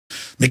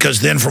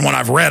Because then from what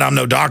I've read, I'm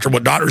no doctor,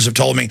 what doctors have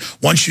told me,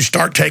 once you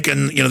start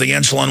taking, the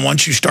insulin,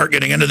 once you start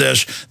getting into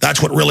this,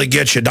 that's what really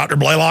gets you. Dr.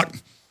 Blaylock?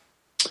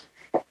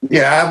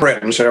 Yeah, I've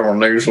written several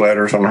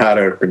newsletters on how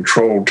to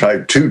control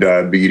type 2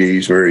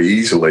 diabetes very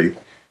easily.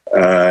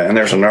 And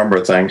there's a number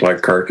of things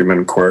like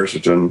curcumin,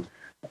 quercetin,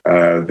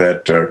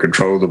 that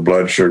control the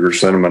blood sugar,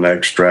 cinnamon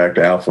extract,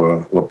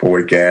 alpha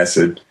lipoic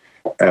acid.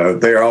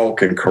 They all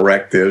can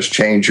correct this.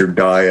 Change your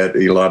diet,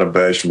 eat a lot of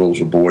vegetables,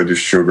 avoid the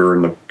sugar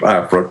and the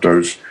high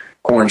fructose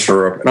corn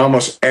syrup. And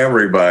almost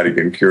everybody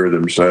can cure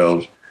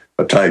themselves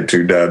of type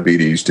 2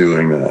 diabetes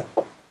doing that.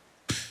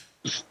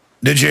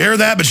 Did you hear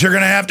that? But you're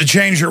going to have to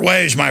change your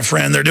ways, my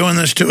friend. They're doing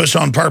this to us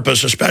on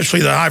purpose,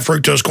 especially the high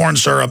fructose corn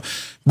syrup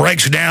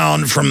breaks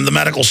down from the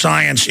medical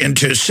science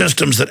into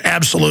systems that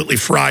absolutely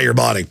fry your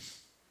body.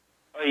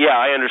 Yeah,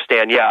 I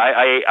understand. Yeah,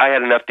 I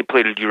had enough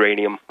depleted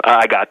uranium.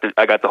 I got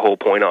the whole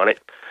point on it.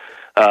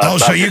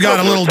 So you got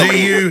a little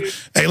DU,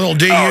 Oh,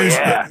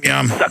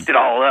 yeah. Sucked it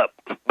all up.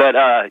 But,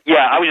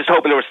 yeah, I was just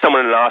hoping there was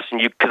someone in Austin,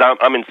 because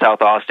I'm in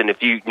South Austin.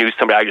 If you knew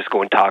somebody, I'd just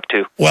go and talk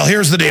to. Well,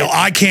 here's the deal.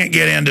 I can't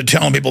get into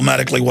telling people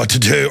medically what to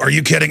do. Are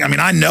you kidding? I mean,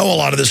 I know a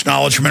lot of this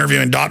knowledge from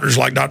interviewing doctors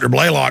like Dr.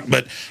 Blaylock,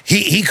 but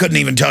he couldn't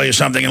even tell you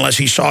something unless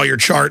he saw your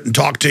chart and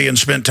talked to you and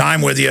spent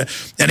time with you.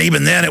 And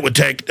even then it would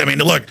take, I mean,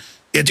 look,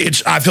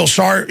 I feel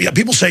sorry. Yeah,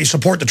 people say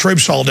support the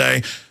troops all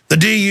day. The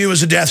DU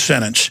is a death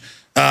sentence.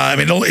 I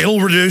mean, it'll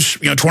reduce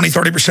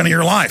 20–30% of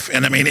your life,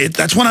 and I mean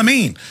that's what I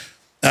mean.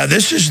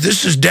 This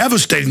is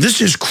devastating.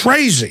 This is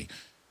crazy.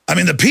 I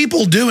mean, the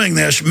people doing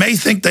this may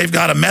think they've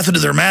got a method to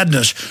their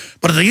madness,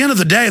 but at the end of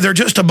the day, they're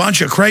just a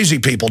bunch of crazy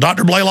people.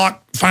 Dr.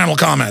 Blaylock, final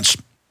comments.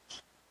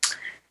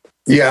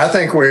 Yeah, I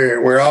think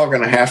we're all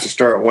going to have to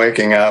start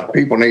waking up.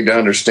 People need to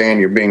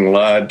understand you're being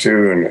lied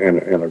to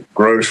in a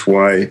gross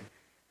way.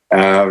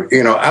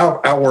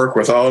 I work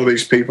with all of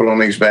these people on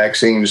these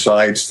vaccine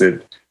sites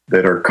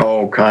that are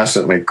called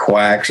constantly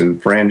quacks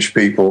and fringe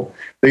people.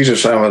 These are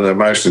some of the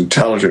most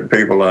intelligent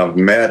people I've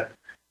met.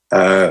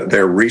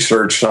 They're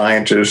research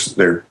scientists.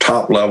 They're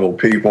top-level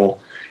people.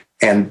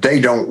 And they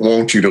don't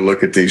want you to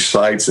look at these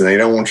sites, and they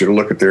don't want you to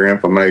look at their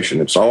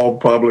information. It's all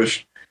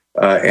published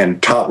in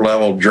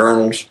top-level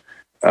journals.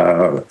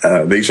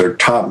 These are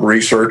top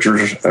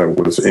researchers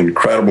with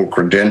incredible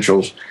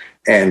credentials.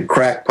 And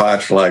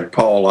crackpots like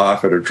Paul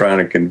Offit are trying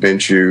to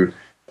convince you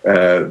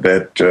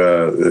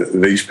that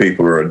these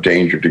people are a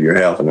danger to your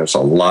health, and it's a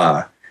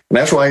lie. And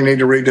that's why you need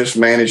to read this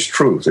Managed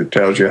Truth. It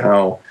tells you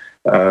how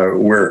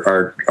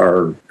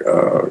our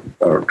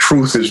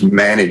truth is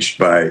managed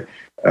by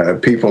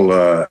people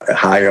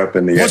high up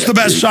in the... What's the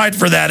best site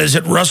for that? Is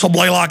it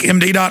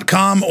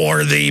RussellBlaylockMD.com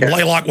or the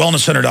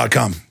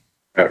BlaylockWellnessCenter.com?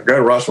 Go to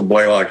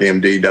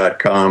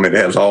RussellBlaylockMD.com. It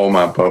has all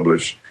my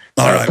published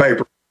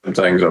papers and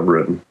things I've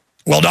written.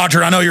 Well,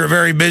 Doctor, I know you're a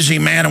very busy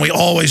man, and we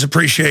always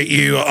appreciate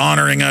you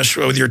honoring us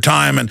with your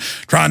time and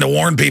trying to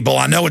warn people.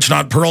 I know it's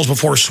not pearls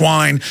before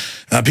swine.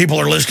 People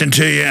are listening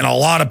to you, and a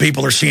lot of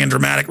people are seeing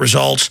dramatic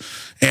results,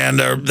 and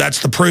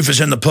that's the proof is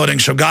in the pudding,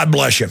 so God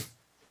bless you.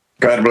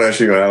 God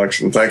bless you,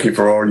 Alex, and thank you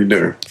for all you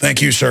do.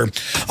 Thank you, sir.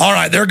 All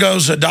right, there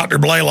goes Dr.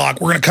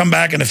 Blaylock. We're going to come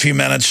back in a few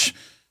minutes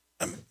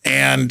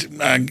and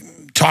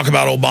talk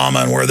about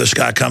Obama and where this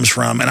guy comes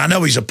from. And I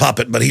know he's a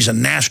puppet, but he's a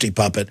nasty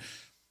puppet.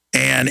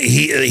 And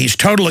he's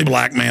totally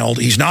blackmailed.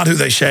 He's not who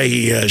they say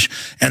he is.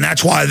 And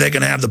that's why they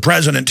can have the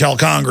president tell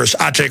Congress,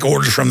 I take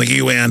orders from the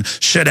UN,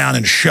 sit down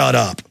and shut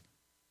up.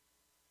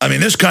 I mean,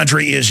 this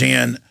country is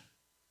in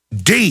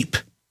deep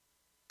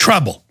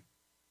trouble.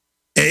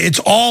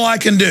 It's all I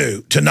can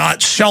do to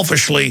not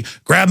selfishly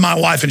grab my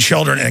wife and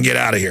children and get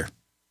out of here.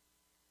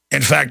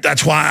 In fact,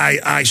 that's why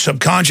I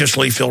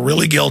subconsciously feel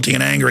really guilty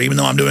and angry, even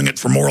though I'm doing it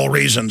for moral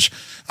reasons.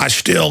 I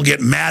still get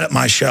mad at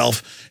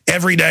myself.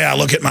 Every day I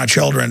look at my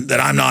children that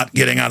I'm not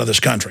getting out of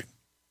this country.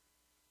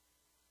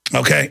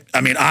 Okay?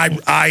 I mean,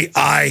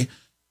 I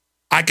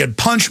could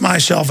punch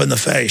myself in the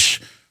face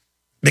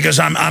because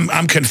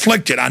I'm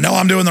conflicted. I know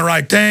I'm doing the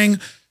right thing,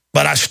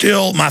 but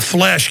my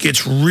flesh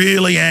gets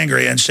really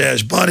angry and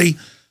says, buddy,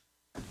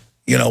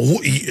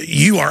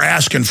 you are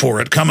asking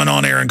for it, coming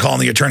on air and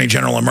calling the Attorney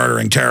General a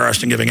murdering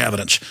terrorist and giving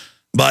evidence.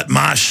 But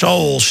my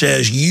soul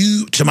says,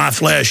 to my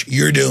flesh,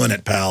 you're doing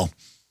it, pal.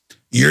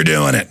 You're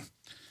doing it.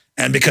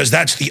 And because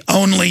that's the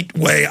only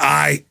way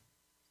I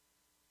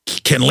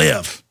can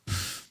live,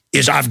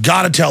 is I've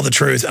got to tell the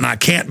truth, and I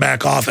can't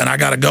back off, and I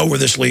got to go where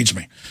this leads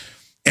me.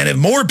 And if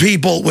more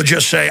people would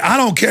just say, I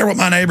don't care what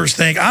my neighbors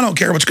think, I don't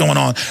care what's going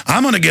on,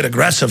 I'm going to get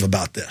aggressive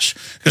about this.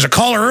 Because a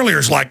caller earlier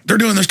is like, they're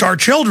doing this to our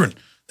children.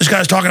 This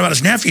guy's talking about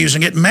his nephews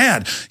and getting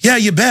mad. Yeah,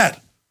 you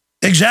bet.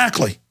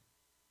 Exactly.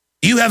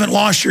 You haven't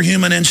lost your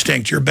human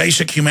instinct, your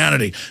basic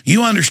humanity.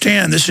 You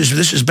understand this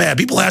is bad.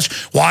 People ask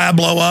why I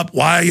blow up,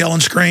 why I yell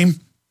and scream.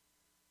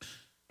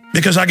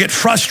 Because I get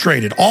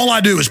frustrated. All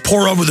I do is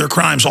pour over their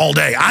crimes all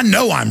day. I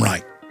know I'm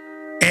right.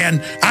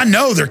 And I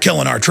know they're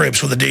killing our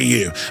troops with the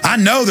DU. I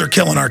know they're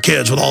killing our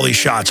kids with all these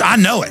shots. I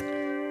know it.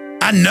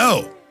 I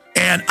know.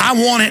 And I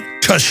want it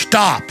to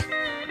stop.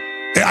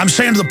 I'm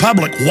saying to the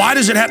public, why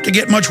does it have to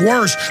get much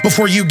worse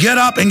before you get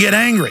up and get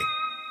angry?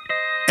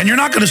 And you're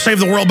not going to save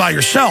the world by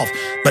yourself,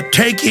 but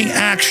taking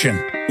action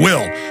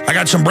will. I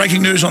got some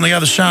breaking news on the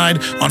other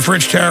side on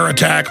French terror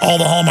attack, all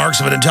the hallmarks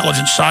of an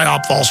intelligence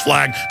psyop, false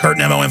flag, Kurt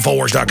and Mo,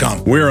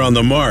 Infowars.com. We're on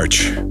the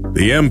march.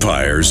 The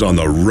empire's on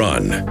the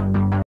run.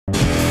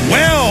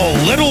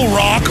 Well, Little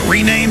Rock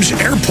renames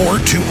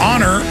airport to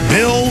honor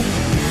Bill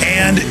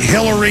and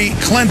Hillary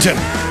Clinton.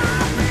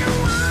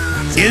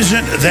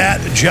 Isn't that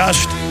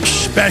just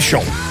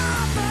special?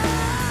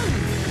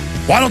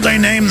 Why don't they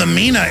name the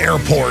Mina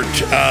Airport,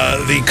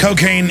 the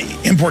cocaine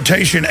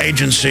importation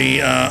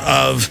agency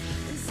of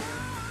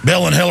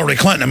Bill and Hillary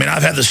Clinton? I mean,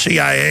 I've had the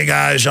CIA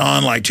guys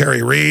on, like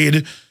Terry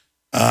Reid.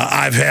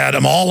 I've had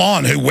them all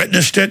on who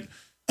witnessed it.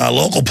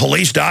 Local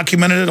police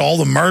documented it, all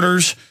the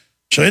murders.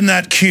 So isn't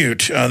that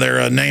cute?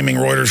 They're naming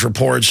Reuters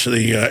reports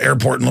the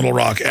airport in Little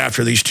Rock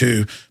after these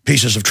two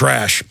pieces of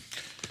trash.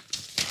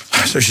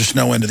 There's just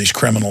no end to these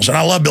criminals. And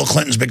I love Bill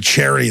Clinton's big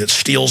charity that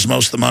steals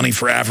most of the money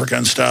for Africa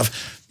and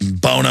stuff.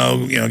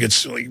 Bono,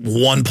 gets like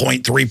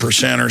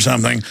 1.3% or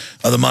something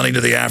of the money to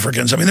the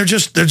Africans. I mean, they're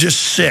just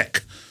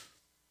sick.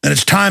 And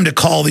it's time to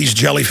call these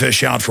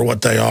jellyfish out for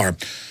what they are.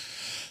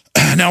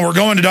 Now, we're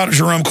going to Dr.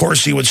 Jerome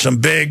Corsi with some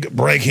big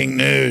breaking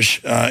news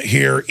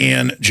here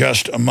in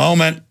just a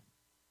moment.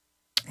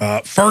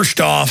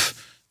 First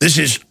off, this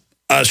is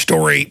a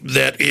story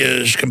that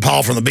is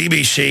compiled from the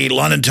BBC,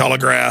 London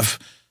Telegraph,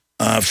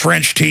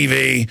 French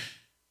TV.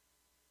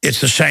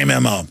 It's the same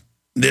MO.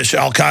 This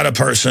al-Qaeda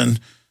person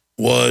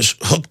was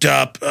hooked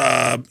up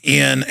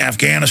in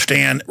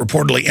Afghanistan,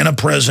 reportedly in a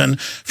prison.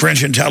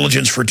 French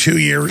intelligence for 2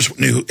 years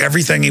knew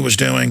everything he was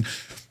doing,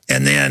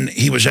 and then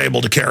he was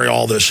able to carry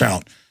all this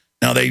out.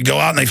 Now, they go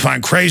out and they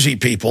find crazy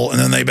people, and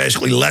then they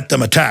basically let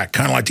them attack,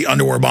 kind of like the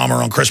underwear bomber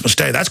on Christmas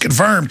Day. That's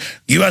confirmed.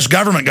 U.S.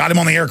 government got him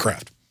on the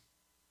aircraft,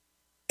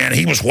 and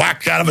he was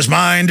whacked out of his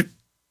mind.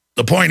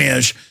 The point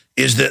is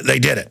that they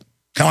did it.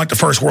 Kind of like the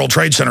first World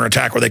Trade Center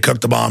attack where they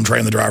cooked the bomb,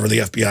 trained the driver, the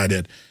FBI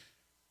did.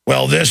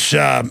 Well, this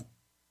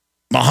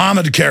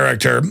Mohammed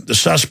character, the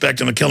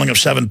suspect in the killing of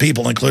 7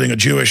 people, including a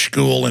Jewish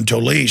school in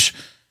Toulouse,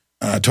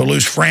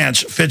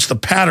 France, fits the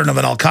pattern of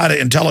an al-Qaeda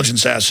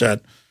intelligence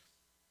asset.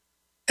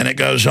 And it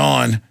goes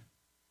on.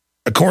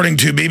 According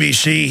to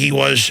BBC, he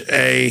was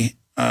a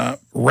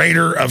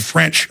raider of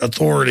French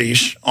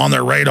authorities on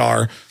their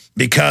radar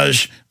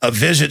because of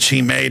visits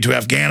he made to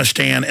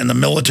Afghanistan and the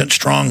militant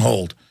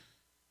stronghold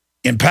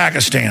in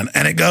Pakistan.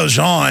 And it goes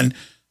on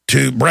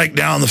to break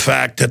down the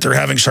fact that they're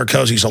having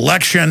Sarkozy's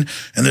election,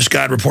 and this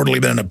guy had reportedly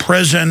been in a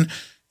prison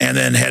and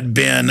then had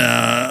been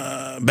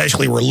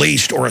basically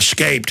released or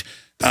escaped.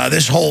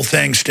 This whole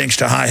thing stinks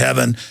to high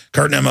heaven.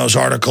 Kurt Nemo's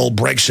article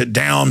breaks it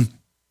down.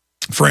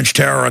 French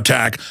terror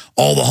attack,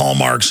 all the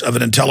hallmarks of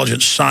an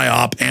intelligence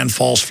psyop and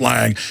false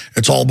flag.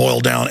 It's all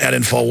boiled down at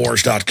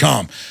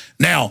Infowars.com.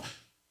 Now,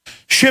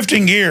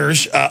 shifting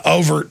gears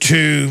over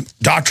to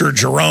Dr.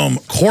 Jerome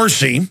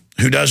Corsi,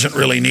 who doesn't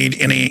really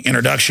need any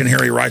introduction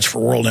here. He writes for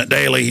WorldNet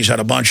Daily. He's had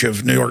a bunch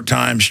of New York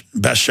Times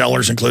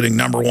bestsellers, including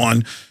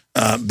 #1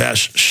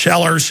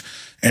 bestsellers.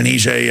 And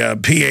he's a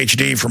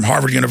PhD from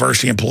Harvard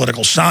University in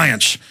political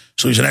science.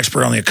 So he's an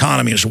expert on the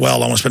economy as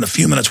well. I want to spend a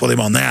few minutes with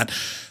him on that.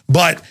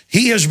 But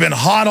he has been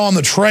hot on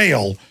the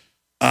trail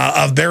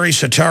of Barry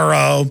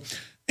Soetoro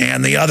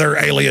and the other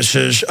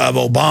aliases of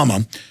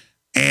Obama.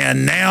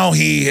 And now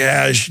he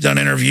has done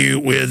an interview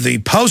with the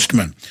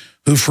postman,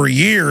 who for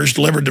years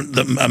delivered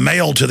a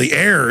mail to the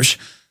Ayers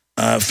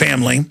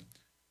family,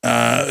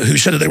 who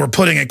said that they were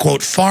putting a,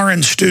 quote,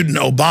 foreign student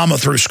Obama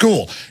through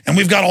school. And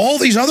we've got all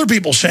these other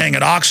people saying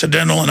at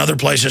Occidental and other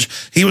places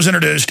he was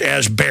introduced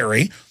as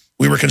Barry.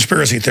 We were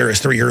conspiracy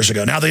theorists 3 years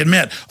ago. Now they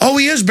admit, oh,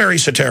 he is Barry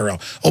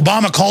Soetoro.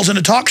 Obama calls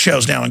into talk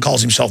shows now and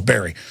calls himself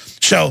Barry.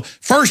 So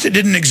first it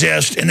didn't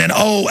exist, and then,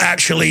 oh,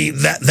 actually,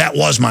 that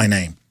was my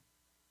name.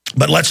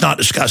 But let's not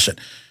discuss it.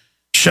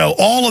 So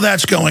all of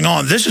that's going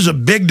on. This is a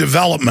big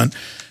development,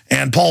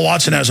 and Paul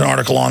Watson has an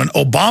article on it.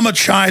 Obama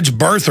chides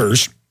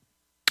birthers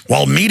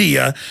while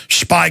media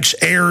spikes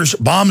Ayers'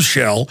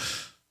 bombshell.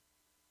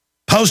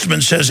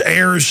 Postman says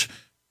Ayers'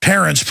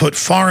 parents put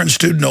foreign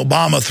student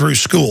Obama through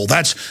school.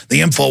 That's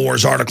the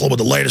InfoWars article with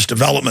the latest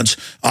developments.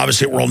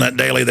 Obviously at WorldNet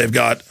Daily, they've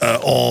got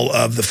all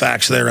of the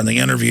facts there in the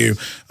interview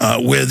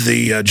with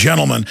the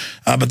gentleman.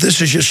 But this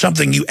is just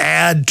something you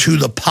add to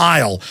the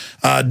pile.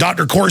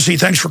 Dr. Corsi,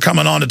 thanks for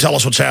coming on to tell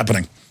us what's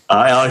happening.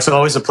 Alex,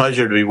 always a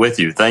pleasure to be with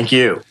you. Thank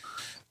you.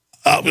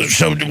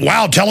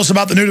 Wow, tell us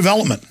about the new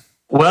development.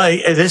 Well,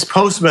 this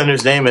postman,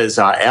 whose name is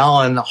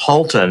Alan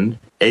Hulton,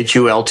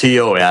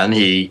 Hulton,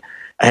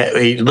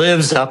 he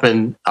lives up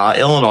in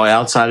Illinois,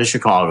 outside of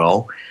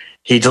Chicago.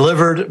 He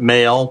delivered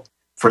mail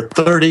for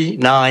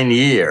 39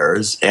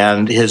 years,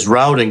 and his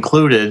route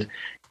included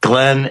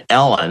Glen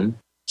Ellen,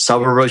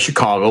 suburb of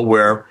Chicago,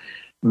 where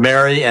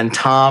Mary and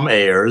Tom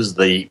Ayers,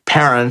 the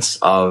parents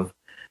of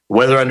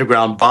Weather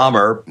Underground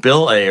bomber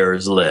Bill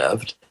Ayers,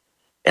 lived.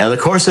 And in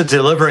the course of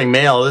delivering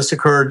mail, this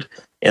occurred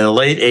in the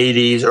late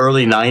 80s,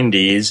 early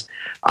 90s.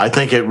 I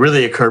think it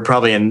really occurred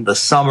probably in the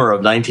summer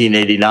of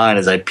 1989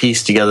 as I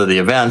pieced together the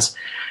events.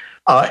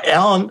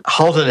 Alan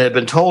Hulton had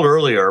been told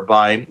earlier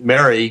by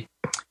Mary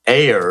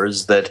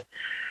Ayers that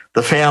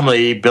the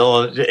family,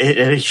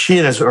 she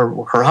and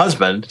her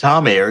husband,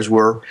 Tom Ayers,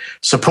 were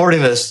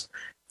supporting this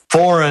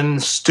foreign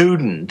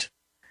student,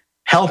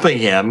 helping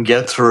him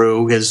get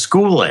through his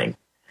schooling.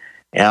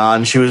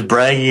 And she was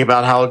bragging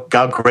about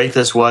how great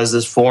this was,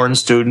 this foreign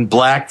student,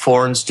 black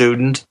foreign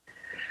student.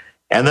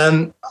 And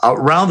then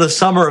around the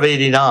summer of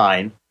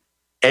 '89,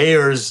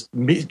 the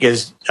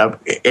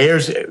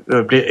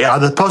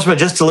postman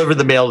just delivered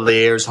the mail to the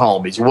Ayers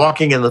home. He's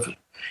walking in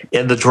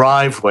the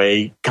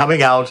driveway,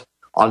 coming out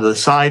onto the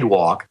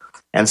sidewalk,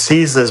 and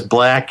sees this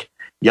black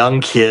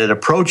young kid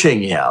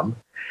approaching him.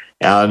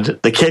 And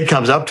the kid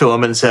comes up to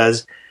him and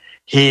says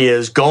he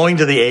is going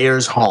to the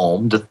Ayers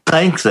home to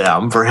thank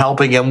them for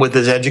helping him with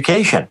his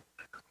education.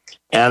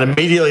 And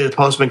immediately the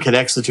postman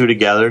connects the two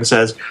together and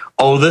says,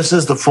 oh, this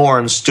is the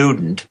foreign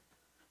student.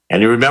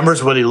 And he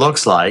remembers what he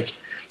looks like.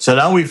 So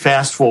now we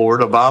fast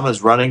forward.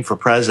 Obama's running for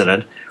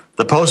president.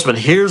 The postman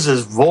hears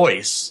his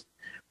voice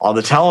on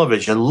the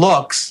television,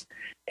 looks,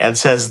 and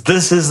says,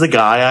 this is the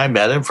guy I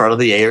met in front of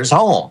the Ayers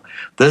home.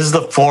 This is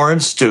the foreign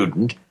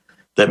student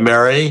that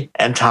Mary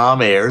and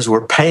Tom Ayers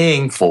were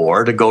paying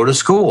for to go to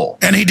school.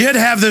 And he did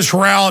have this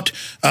route.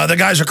 The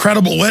guy's a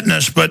credible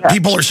witness, but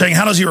people are saying,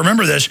 how does he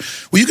remember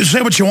this? Well, you can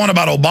say what you want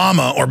about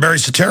Obama or Barry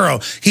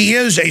Soetoro. He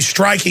is a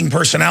striking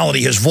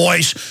personality. His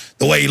voice,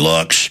 the way he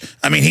looks.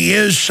 I mean, he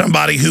is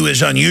somebody who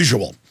is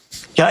unusual.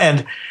 Yeah,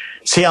 and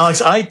see, Alex,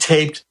 I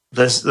taped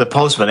the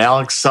postman,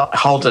 Alex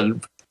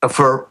Halton,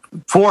 for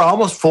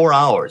almost 4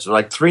 hours,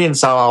 like 3 and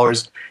some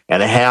hours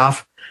and a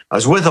half. I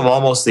was with him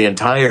almost the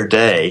entire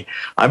day.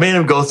 I made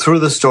him go through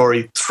the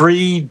story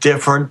 3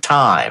 different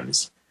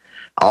times.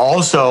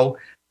 Also,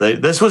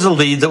 this was a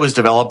lead that was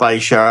developed by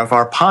Sheriff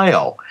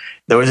Arpaio.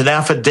 There was an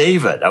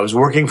affidavit. I was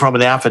working from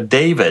an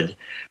affidavit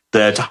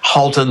that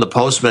Halton, the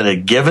postman,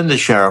 had given to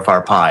Sheriff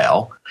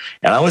Arpaio.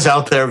 And I was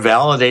out there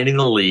validating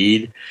the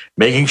lead,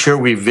 making sure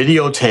we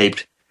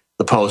videotaped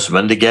the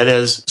postman to get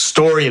his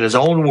story in his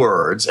own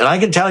words. And I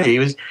can tell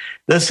you,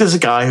 this is a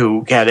guy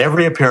who had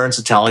every appearance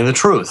of telling the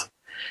truth.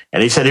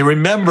 And he said he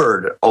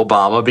remembered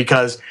Obama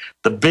because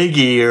the big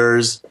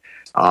ears,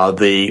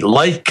 the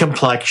light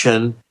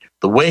complexion,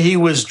 the way he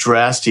was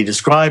dressed. He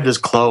described his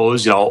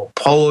clothes,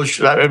 polo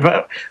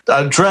shirt,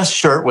 a dress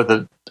shirt with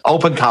an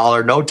open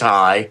collar, no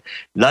tie,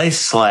 nice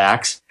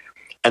slacks.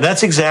 And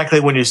that's exactly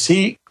when you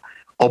see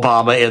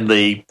Obama in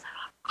the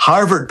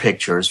Harvard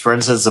pictures, for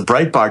instance, the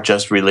Breitbart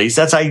just released,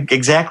 that's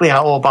exactly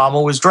how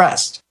Obama was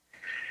dressed.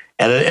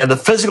 And the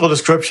physical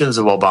descriptions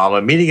of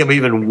Obama, meeting him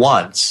even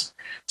once,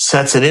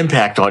 sets an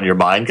impact on your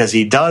mind because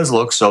he does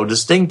look so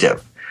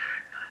distinctive.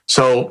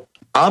 So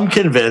I'm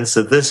convinced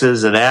that this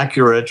is an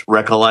accurate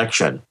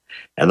recollection.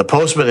 And the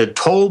postman had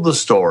told the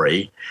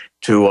story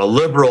to a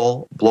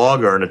liberal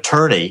blogger and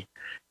attorney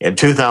in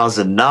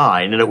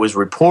 2009, and it was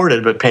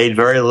reported but paid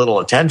very little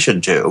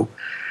attention to.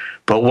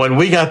 But when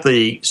we got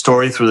the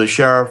story through the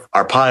Sheriff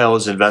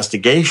Arpaio's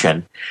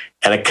investigation,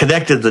 and it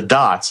connected the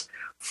dots,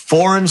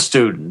 foreign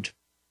student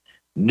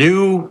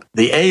knew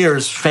the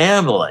Ayers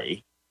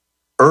family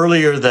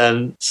earlier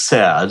than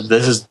said.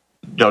 This is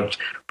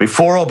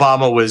before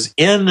Obama was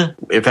in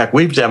fact,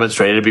 we've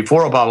demonstrated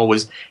before Obama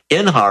was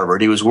in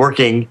Harvard, he was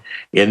working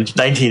in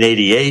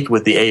 1988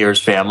 with the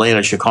Ayers family in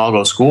a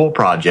Chicago school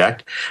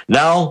project.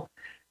 Now,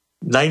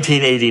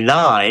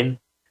 1989,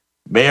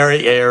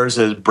 Mary Ayers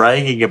is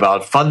bragging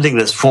about funding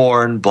this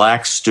foreign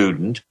black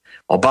student.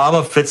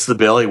 Obama fits the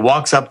bill. He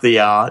walks up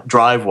the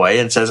driveway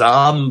and says,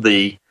 I'm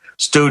the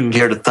student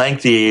here to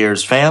thank the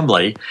Ayers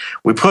family.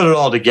 We put it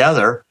all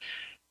together.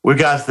 We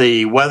got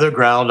the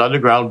weather-ground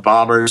underground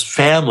bombers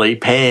family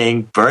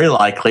paying, very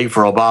likely,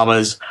 for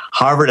Obama's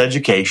Harvard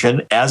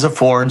education as a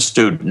foreign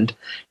student.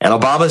 And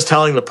Obama's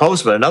telling the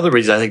postman, another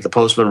reason I think the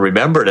postman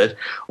remembered it,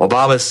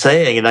 Obama's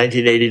saying in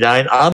 1989, I'm